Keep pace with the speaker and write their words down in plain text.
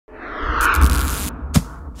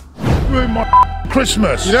ruined my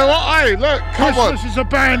Christmas. You know what? Hey, look, come on. Christmas is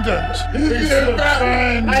abandoned. It's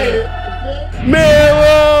abandoned.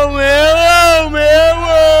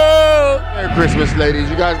 Merry Christmas, ladies.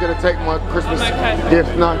 You guys gonna take my Christmas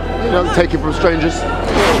gift? No, you don't take it from strangers.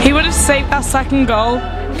 He would have saved that second goal.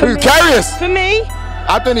 Who? Karius? For me?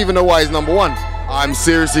 I don't even know why he's number one. I'm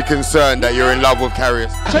seriously concerned that you're in love with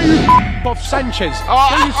Karius. Tell you off Sanchez.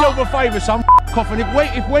 Do yourself a favour, son. Off. And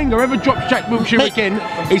if Wenger ever drops Jack Wilshere again,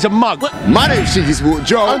 he's a mug. My name's CheekySport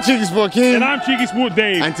Joel. I'm CheekySport Akeem. And I'm CheekySport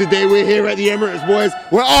Dave. And today we're here at the Emirates, boys,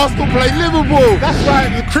 where Arsenal play Liverpool. That's right,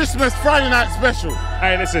 the Christmas Friday night special.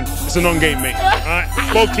 Hey, listen, it's a non-game, mate. Alright,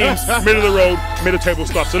 both teams, middle of the road, middle table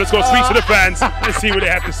stuff. So let's go speak to the fans and see what they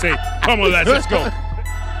have to say. Come on, lads, let's go.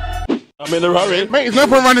 I'm in a hurry. Mate, there's no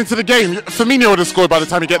point running to the game. Firmino would have scored by the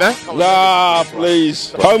time you get there. Nah,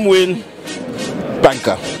 please. Home win.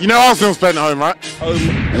 Banker. You know Arsenal's playing at home, right?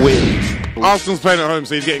 Home win. Arsenal's playing at home,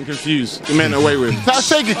 so he's getting confused. He meant away with. That's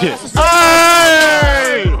a Shaker kit.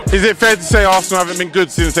 Hey! Is it fair to say Arsenal haven't been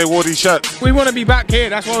good since they wore these shirts? We want to be back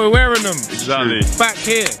here, that's why we're wearing them. Exactly. Back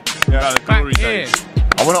here. Yeah, the glory here. days.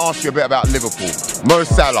 I want to ask you a bit about Liverpool. Mo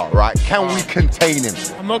Salah, right? Can we contain him?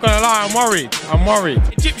 I'm not going to lie, I'm worried. I'm worried.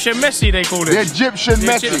 Egyptian Messi, they call it. The Egyptian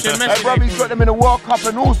Messi. Hey, bro, he's got them in the World Cup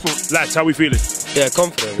and all sorts. Lads, how we feeling? Yeah,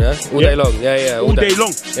 confident, yeah? All day long, yeah. All day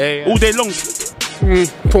long? Yeah. All day long?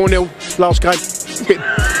 4-0, last game. Bit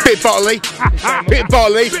bodily. Bit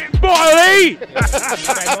bodily. Bit bodily!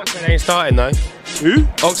 Oxlade ain't starting though. Who?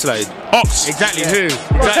 Oxlade. Ox. Exactly who?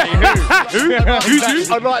 Exactly who? Who?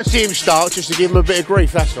 I'd like to see him start just to give him a bit of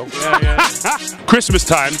grief, that's all. Christmas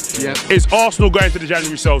time. Is Arsenal going to the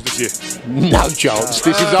January sales this year? No chance.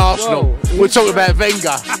 This is Arsenal. We're talking about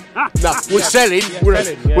Wenger. No, we're selling. We're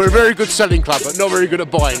a very good selling club, but not very good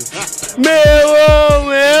at buying. Millwall.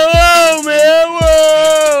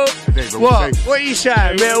 What? What are you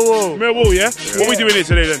saying? Millwall. Millwall, yeah? What are we doing here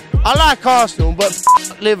today then? I like Arsenal, but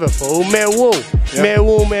Liverpool. Millwall.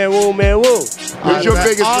 Millwall. Who's your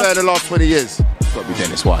biggest player in the last 20 years? It's got to be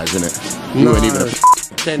Dennis Wise, isn't it? You weren't even a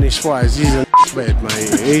Dennis Wise, he's a bed,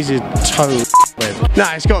 mate. He's a total bed. No,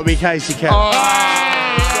 it's got to be Casey Kelly.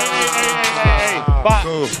 But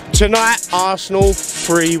tonight, Arsenal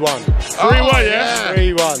 3-1. 3-1, yeah?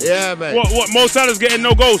 3-1. Yeah, mate. What? Mo Salah's getting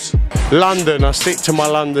no goals? London, I stick to my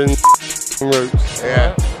London roots.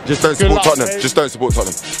 Yeah. Just don't support Tottenham. Just don't support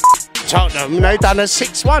Tottenham. Tottenham, they done a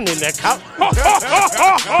 6-1 in their cup.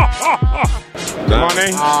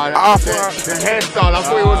 Money. The hairstyle, I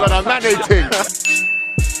thought it was on a Mane thing.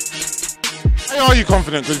 How are you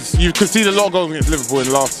confident? Because you conceded a lot of goals against Liverpool in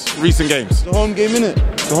the last recent games. It's a home game, innit?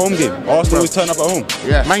 It's a home game. Arsenal always turn up at home.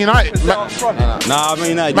 Yeah. Man United. Nah,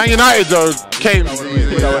 Man United. Man United though came.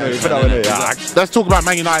 Let's talk about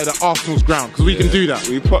Man United at Arsenal's ground, because we can do that.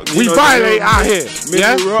 We violate out here.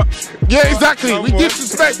 Yeah? Yeah, exactly. We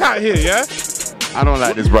disrespect out here, yeah? I don't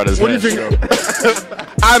like this, brothers. What do you think?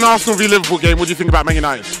 And Arsenal v Liverpool game, what do you think about Man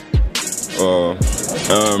United? What?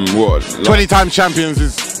 20-time champions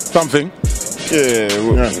is something. Yeah,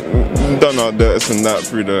 we've done our this and that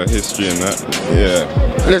through the history and that. Yeah.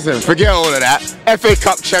 Listen, forget all of that. FA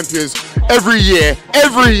Cup champions every year.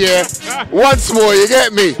 Once more, you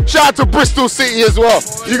get me? Shout out to Bristol City as well.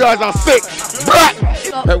 You guys are sick.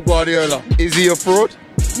 Pep Guardiola, is he a fraud?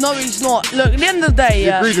 No, he's not. Look, at the end of the day,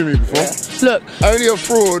 You agreed with me before. Look. Only a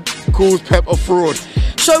fraud calls Pep a fraud.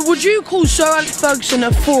 So would you call Sir Alex Ferguson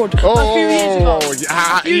a fraud a few years ago?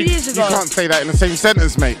 A few years ago. You can't say that in the same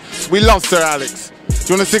sentence, mate. We love Sir Alex. Do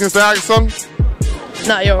you want to sing a Sir Alex song?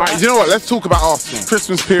 Nah, you're right. You know what? Let's talk about Arsenal.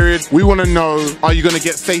 Christmas period. We want to know, are you going to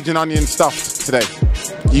get sage and onion stuffed today?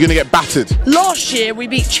 You're going to get battered. Last year we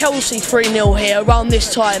beat Chelsea 3-0 here around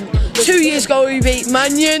this time. 2 years ago we beat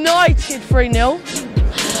Man United 3-0.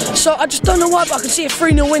 So I just don't know why, but I can see a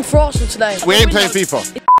 3-0 win for Arsenal today. We ain't playing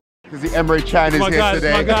FIFA. Because the Emre Can is here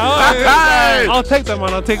today. My guy. Hey. I'll take that,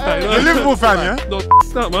 man. I'll take that. You're a Liverpool fan, yeah? No,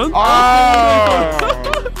 that, man. Oh,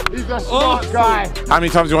 he's a smart guy. How many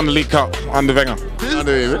times do you won the League Cup under Wenger? 2?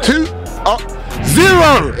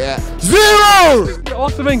 0! Yeah. 0!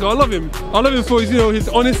 Arsene Wenger, I love him. I love him for his, his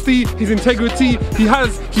honesty, his integrity. He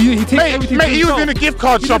takes everything. Mate, he was in a gift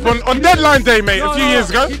card shop on deadline day, mate, a few years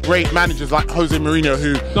ago. Great managers like Jose Mourinho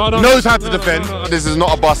who knows how to defend. This is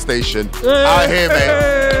not a bus station. Out here,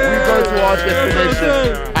 mate. We go to our destination.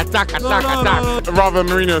 Attack. Rather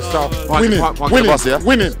Mourinho style. Winning.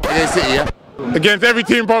 Against City, yeah? Against every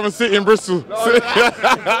team apart from City in Bristol.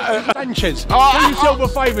 Sanchez, do yourself a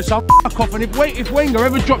favour, son. Fuck off. And if Wenger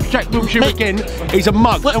ever drops Jack Wilshere again, he's a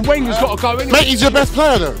mug. And Wenger's got to go anyway. Mate, he's your best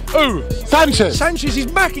player though. Who? Sanchez. Sanchez is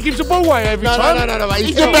back. He gives the ball away every time. No.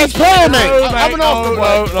 He's your best player, mate. I'm an afterward,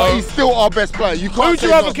 no. but he's still our best player. You can't. Who'd you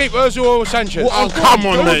rather keep, Ozil or Sanchez? Oh, come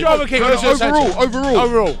on, mate. Who'd you rather keep, Ozil or Sanchez?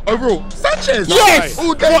 Overall. Sanchez. Yes.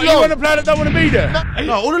 All day What, you want a player that don't want to be there?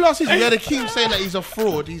 No, all the last season we had Akeem saying that he's a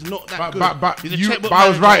fraud. He's not that good. But I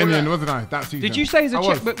was right in the end, wasn't I? That season. Did you say he's a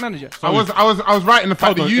checkbook manager? I was right in the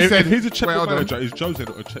fact that you said he's a checkbook manager. Is Jose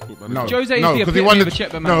not a checkbook manager? No. Jose is the epitome of a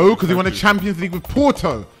checkbook manager. No, because he won the Champions League with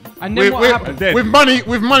Porto. And then what happened? With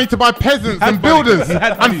money to buy peasants and builders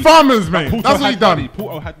and farmers, mate. That's what he done.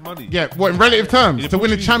 Porto had money. Yeah, what in relative terms to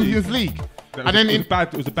win the Champions League. And then it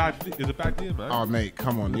was a bad year, man. Oh mate,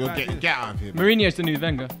 come on, you'll get out of here. Mourinho's the new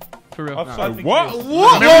Wenger. For real. What?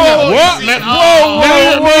 Whoa!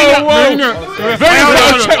 Wenger's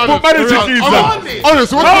not checkbook manager,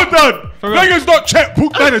 honest, well done. Wenger's not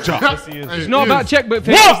checkbook manager. It's not about checkbook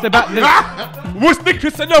figures, it's about the... What's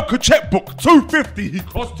Nicholas Anelka checkbook? 250. He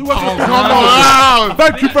cost 250. Come on.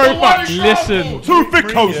 Thank you very much. Listen. 2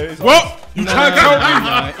 Vicos. What? You trying to count me?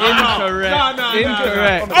 Incorrect.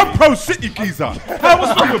 Incorrect. I'm pro City, geezer. How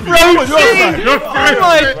was that? Pro City. Oh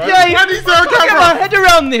my days. I get my head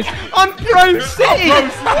around this. I'm pro City.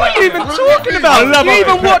 What are you even talking about? You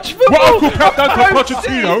even watch football? What Uncle Captain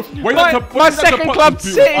Pochettino? My second club,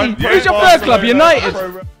 City. Who's your first club? United.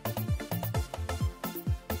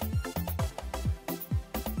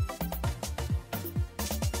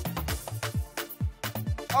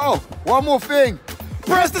 Oh, one more thing.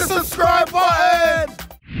 Press the subscribe button!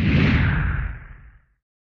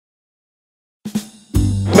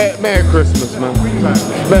 Merry Christmas, man.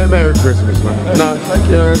 Merry Christmas, man. No,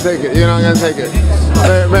 you're not gonna take it. You're not gonna take it.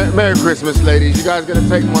 Merry Christmas, ladies. You guys gonna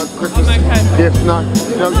take my Christmas gift? No,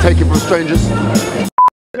 you don't take it from strangers.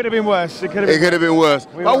 Could have been worse. It could have been worse.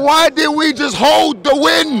 But why did we just hold the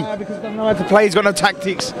win? Because he doesn't know how to play. He's got no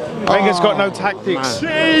tactics. Wenger's got no tactics.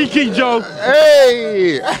 Cheeky, Joel.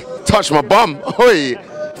 Hey! Touch my bum. Oi.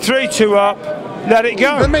 3-2 up. Let it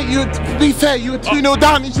go. But mate, to be fair, you were 2-0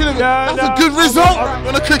 down. You should have. That's a good result.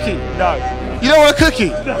 Want a cookie? No. You don't want a cookie?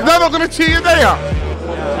 They're not going to cheer you there.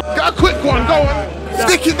 Get a quick one. Go on.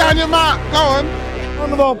 Stick it down your mouth. Go on.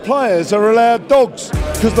 None of our players are allowed dogs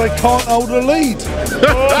because they can't hold a lead.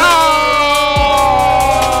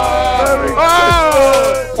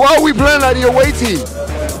 Why are we playing like the away team?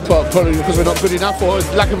 Probably because we're not good enough or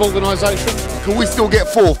lack of organisation. Can we still get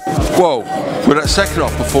fourth? Well, for that second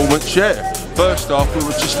half performance, yeah. First half we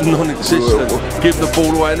were just non-existent, give the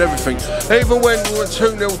ball away and everything. Even when we were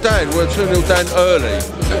 2-0 down, we were 2-0 down early.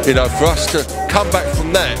 You know, for us to come back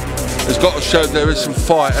from that, has got to show there is some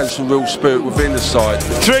fight and some real spirit within the side.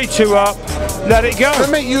 3-2 up, let it go. But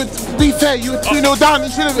mate, to be fair, you were 2-0 down. You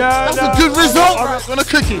should have. That's a good result. Want a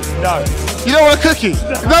cookie? No. You don't want a cookie?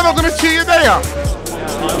 They're not going to cheer you there.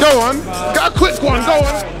 Go on. Get a quick one. Go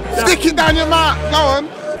on. Stick it down your mouth. Go on.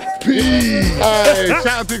 Peace. Hey, shout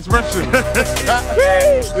out to expression.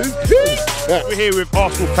 We're here with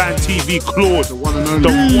ArsenalFanTV Claude. The one and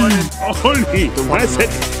only. When I said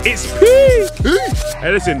it's peace.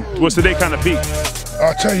 Hey, listen, what's today kind of peak?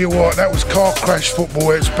 I'll tell you what, that was car crash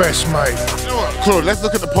football at its best, mate. You know what, Claude, let's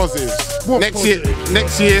look at the positives. Next year.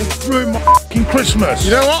 Ruin my f***ing Christmas.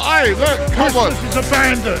 You know what? Hey, look, come on. Christmas is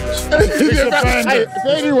abandoned. It's abandoned. Hey, if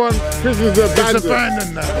anyone, Christmas is abandoned. It's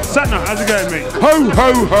abandoned now. Satna, how's it going, mate? Ho, ho,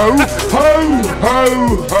 ho. Ho, ho,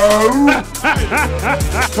 ho.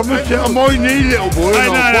 Come and sit on my knee, little boy. No.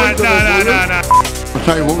 I'll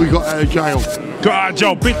tell you what, we got out of jail. Got out of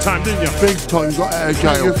jail big time, didn't you? Big time, got out of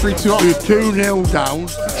jail. You're 3-2 up. You're 2-0 down.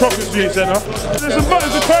 Chocolate Street Centre. There's a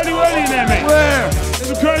curly whirly in there, mate. Where? There's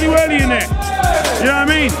a curly whirly in there. You know what I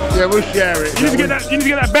mean? Yeah, we'll share it. You need to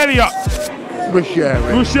get that belly up. We'll share it.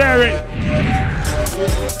 We'll share it.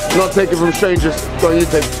 Not taking from strangers. Go on, you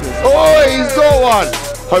take it. Oh, he's got one.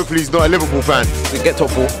 Hopefully he's not a Liverpool fan. Get top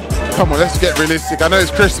 4. Come on, let's get realistic. I know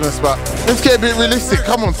it's Christmas, but let's get a bit realistic.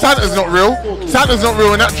 Come on, Santa's not real. Santa's not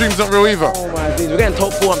real, and that dream's not real either. Oh my days, we're getting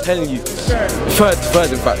top 4, I'm telling you.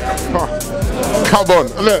 Third in fact. Oh, come on,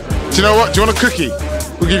 look. Do you know what? Do you want a cookie?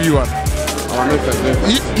 We'll give you one. Oh, no thank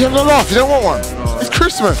you. You have no laugh. You don't want one. It's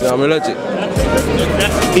Christmas. Yeah, I'm allergic.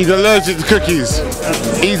 He's allergic to cookies.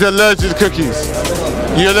 He's allergic to cookies.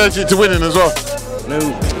 You're allergic to winning as well. No.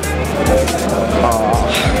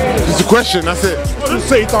 It's a question. That's it. Bristol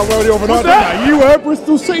City done well the other night, didn't they? You heard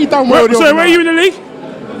Bristol City done well the other night. So where are you in the league?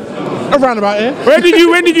 Around about here.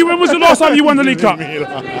 When was the last time you won the League Cup?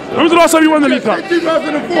 When was the last time you won the League Cup?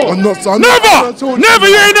 2004. Never!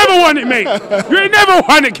 You ain't never won it, mate. You ain't never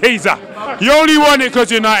won it, Kaiser. You only won it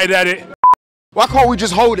because United had it. Why can't we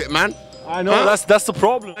just hold it, man? I know, that's the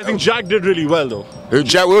problem. I think Jack did really well, though. Who,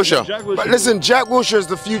 Jack Wilshere? But listen, Jack Wilshere is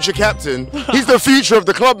the future captain. He's the future of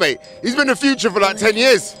the club, mate. He's been the future for like 10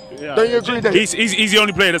 years. Yeah. Don't you agree, Dave? He's the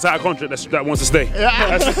only player that's out of contract that wants to stay.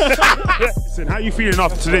 Listen, how are you feeling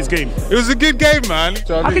after today's game? It was a good game, man.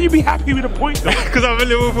 How can you be happy with a point, though? Because I'm a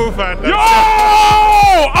Liverpool fan. Yo!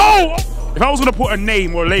 Oh! If I was going to put a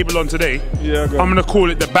name or a label on today, I'm going to call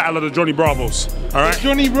it the Battle of the Johnny Bravos. All right?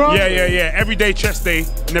 Johnny Bravo? Yeah. Every day chest day,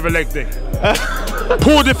 never leg day.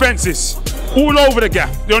 Poor defences. All over the gap.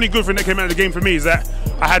 The only good thing that came out of the game for me is that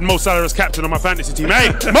I had Mo Salah as captain on my fantasy team.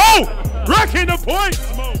 Hey, Mo! Racking the points,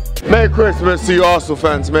 Mo! Merry Christmas to you Arsenal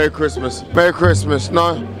fans. Merry Christmas. Merry Christmas.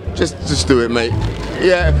 No, just do it, mate.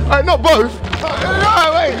 Yeah. Not both.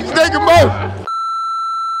 No, wait. He's taking both.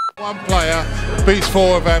 One player beats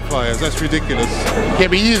 4 of our players. That's ridiculous. Yeah,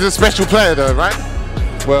 but he's a special player, though, right?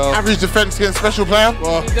 Well, average defence against special player.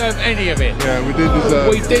 Well, Deserve any of it. Yeah, we did deserve.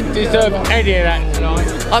 We didn't deserve any of that tonight.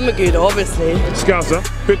 I'm a good, obviously. Scouser,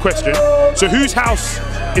 quick question. So whose house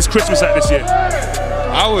is Christmas at this year?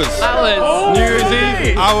 Ours. Ours. New Year's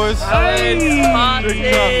Eve. Ours. Party.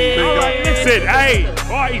 Alright, listen, hey,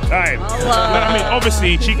 party time. I mean,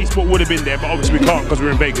 obviously, CheekySport would have been there, but obviously we can't because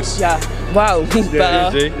we're in Vegas. Yeah. Wow.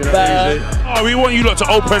 Better. Oh, we want you lot to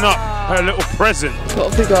open up a little present. What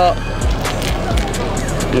have we got?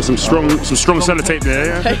 Yeah, some strong sellotape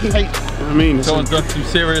there. Yeah. I mean, someone's done some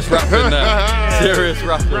serious rapping there. Serious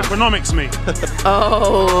rapping. Rapponomics, mate.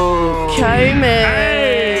 Okay, man.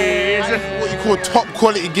 Hey, what you call top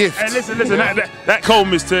quality gift. Hey, listen. That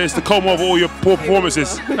comb is to comb over all your poor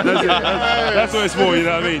performances. That's what it's for. You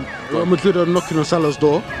know what I mean? Real Madrid are knocking on Salah's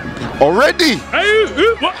door. Already? Hey,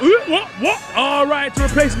 what? All right, to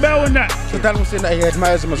replace Bell and that. So Dan was saying that he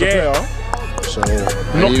admires him as a player. So,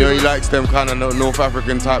 and you know he likes them kind of North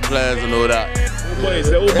African type players and all that.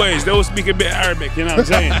 They're all boys. They all speak a bit of Arabic, you know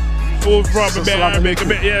what I'm saying? All from a bit of Arabic, a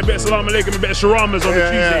bit of Salam Alaikum, a bit of Sharamas on the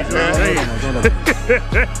Tuesdays, you know what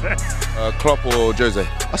I'm saying? Klopp or Jose?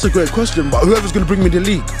 That's a great question, but whoever's going to bring me the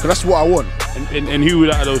league, because that's what I want. And who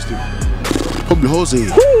out of those two? Probably Jose.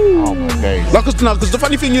 Oh my days. Because the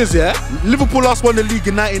funny thing is, yeah, Liverpool last won the league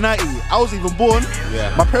in 1990. I was even born.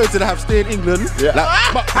 Yeah. My parents didn't have to stay in England. Yeah.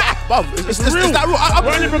 Like, it's real. Is that real? I'm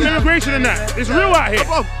running from immigration and that. It's real out here.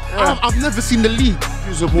 I've never seen the league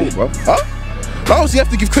you support, bro. Huh? But obviously you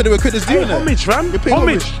have to give credit where credit's due. Homage, fam.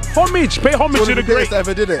 Homage. Pay homage to the great that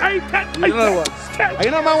ever did it. You know what?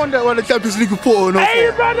 You know man won the Champions League with Porto.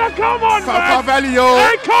 Hey brother, come on, man. Carvalho.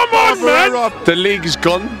 Hey, come on, man. The league's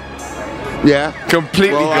gone. Yeah,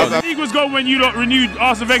 completely gone. The league was gone when you lot renewed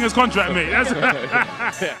Arsene Wenger's contract, mate.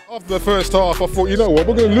 After the first half, I thought, you know what,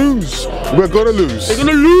 we're going to lose. We're going to lose. We're going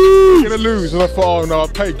to lose. We're going to lose. And I thought, oh no, I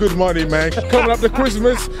paid good money, man. Coming up to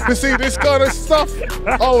Christmas to see this kind of stuff.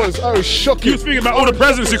 I was shocking. You was thinking about all the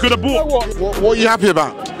presents you could have bought. What are you happy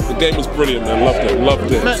about? The game was brilliant, man.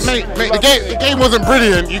 Loved it. Mate, the game wasn't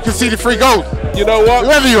brilliant. You conceded 3 goals. You know what?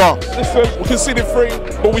 Whoever you are. Listen, we conceded 3,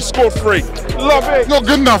 but we scored 3. Love it. Not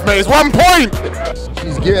good enough, mate. It's 1 point.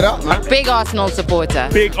 She's geared up, man. Big Arsenal supporter.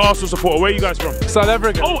 Big Arsenal supporter. Where are you guys from? South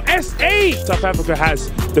Africa. Oh, SA! South Africa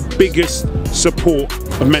has the biggest support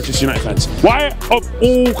of Manchester United fans. Why, of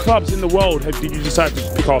all clubs in the world, did you decide to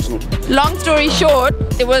pick Arsenal? Long story short,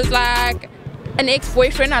 it was like an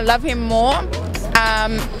ex-boyfriend. I love him more.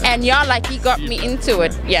 And yeah, like he got me into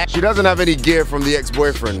it. Yeah. She doesn't have any gear from the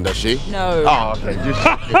ex-boyfriend, does she? No. Oh, okay.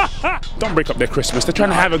 Don't break up their Christmas. They're trying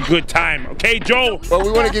to have a good time, okay, Joel? Well,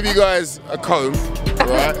 we want to give you guys a comb,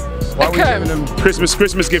 right? Why are we giving them Christmas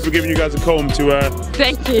gift? We're giving you guys a comb to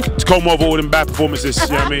thank you. To comb over all them bad performances. You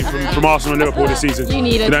know what I mean? From Arsenal and Liverpool this season. You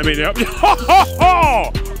need it. You know what I mean?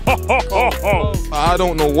 I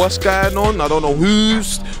don't know what's going on. I don't know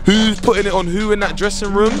who's putting it on who in that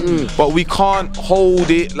dressing room. But we can't hold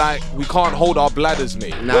it like we can't hold our bladders,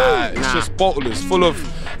 mate. It's just bottlers, full of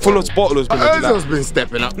bottlers. Ozil's been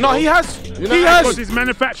stepping up. No, he has. He has. Because he's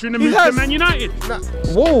manufacturing the move to Man United.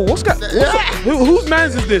 Whoa, what's that? Whose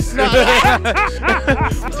man's is this?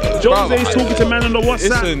 Jose's talking to man on the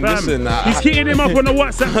WhatsApp. Listen, he's hitting him up on the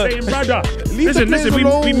WhatsApp saying, brother, listen,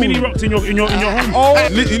 we mini rocked in your home. Oh,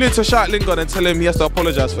 you need to shout Lingard and tell him he has to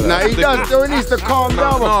apologise for that. Nah, he does. So he needs to calm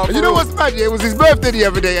down. You know what's mad? It was his birthday the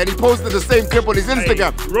other day, and he posted the same clip on his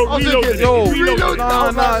Instagram.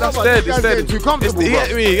 Nah, that's dead. It's dead. Too comfortable.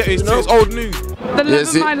 It's old news. The love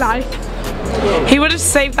of my life. He would have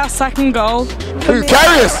saved that second goal. Who?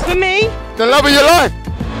 Karius? For me. The love of your life.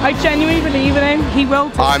 I genuinely believe in him. He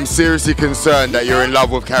will. I'm seriously concerned that you're in love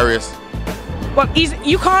with Karius. Well,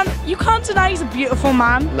 you can't deny he's a beautiful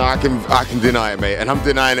man. No, I can deny it, mate, and I'm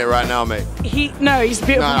denying it right now, mate. He's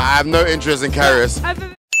beautiful. No, I have no interest in Karius.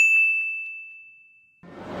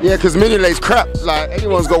 Yeah, because Mignolet's crap. Like,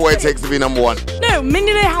 anyone's got what it takes to be number one. No,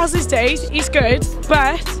 Mignolet has his days. He's good,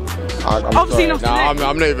 but obviously not today. I'm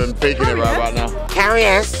not even thinking it right now.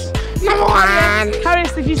 Karius, number one.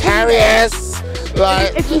 Karius, if you see Karius.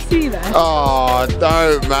 Like, if you see that. Oh,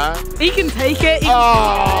 don't, man. He can take it.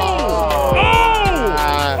 Oh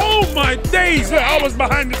my days! Look, I was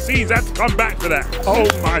behind the scenes. I had to come back to that. Oh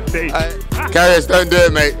my days. Karius, don't do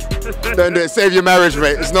it, mate. Don't do it. Save your marriage,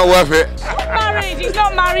 mate. It's not worth it. He's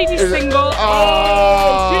not married. He's single.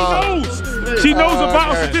 Oh, she knows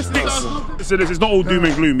about statistics. So this is not all doom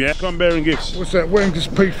and gloom, yeah? Come bearing gifts. What's that? Wenger's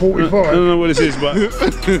P45? I don't know what this is, but...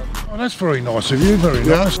 Oh, that's very nice of you, very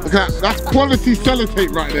nice. That's quality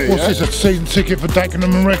sellotape right there. What's this, a season ticket for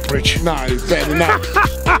Dagenham and Redbridge? No, it's better than that.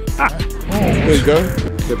 There you go.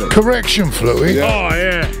 Correction, Fluey. Oh,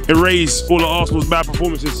 yeah. Erase all of Arsenal's bad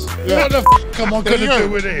performances. Yeah. What the f am I going to do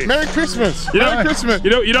with it? Merry Christmas. Merry Christmas.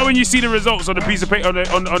 You know when you see the results on the piece of paper on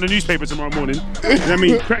the newspaper tomorrow morning? You know what I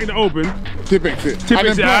mean? Cracking it open. Tipex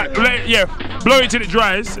it. Blow it till it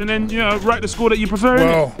dries, and then, you know, write the score that you prefer.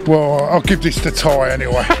 Well, I'll give this to Ty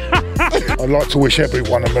anyway. I'd like to wish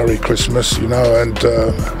everyone a Merry Christmas, you know, and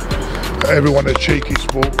everyone at Cheeky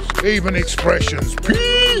Sports, even expressions,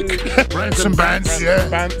 peak, Rants and Bants,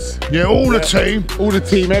 yeah, all the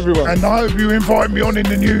team, everyone. And I hope you invite me on in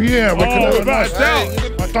the new year.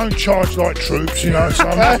 I don't charge like troops, you know, so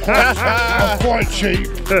I'm quite cheap.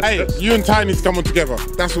 Hey, you and Ty need to come on together.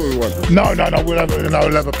 That's what we want. No, we'll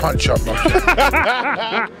have a punch up.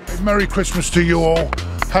 Merry Christmas to you all.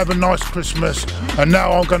 Have a nice Christmas, and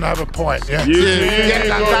now I'm going to have a pint, yeah?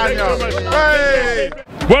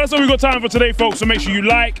 Well, that's all we've got time for today, folks, so make sure you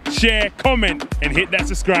like, share, comment, and hit that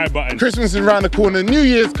subscribe button. Christmas is around the corner, New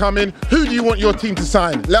Year's coming. Who do you want your team to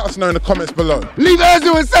sign? Let us know in the comments below. Leave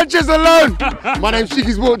Ozil and Sanchez alone! My name's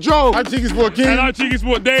CheekySport Joel. I'm CheekySport Akeem. And I'm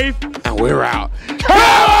CheekySport Dave. And we're out. Come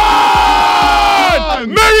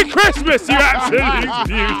on! Merry Christmas, you absolute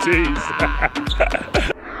beauties!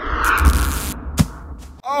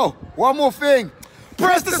 Oh, one more thing.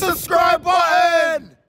 Press the subscribe button!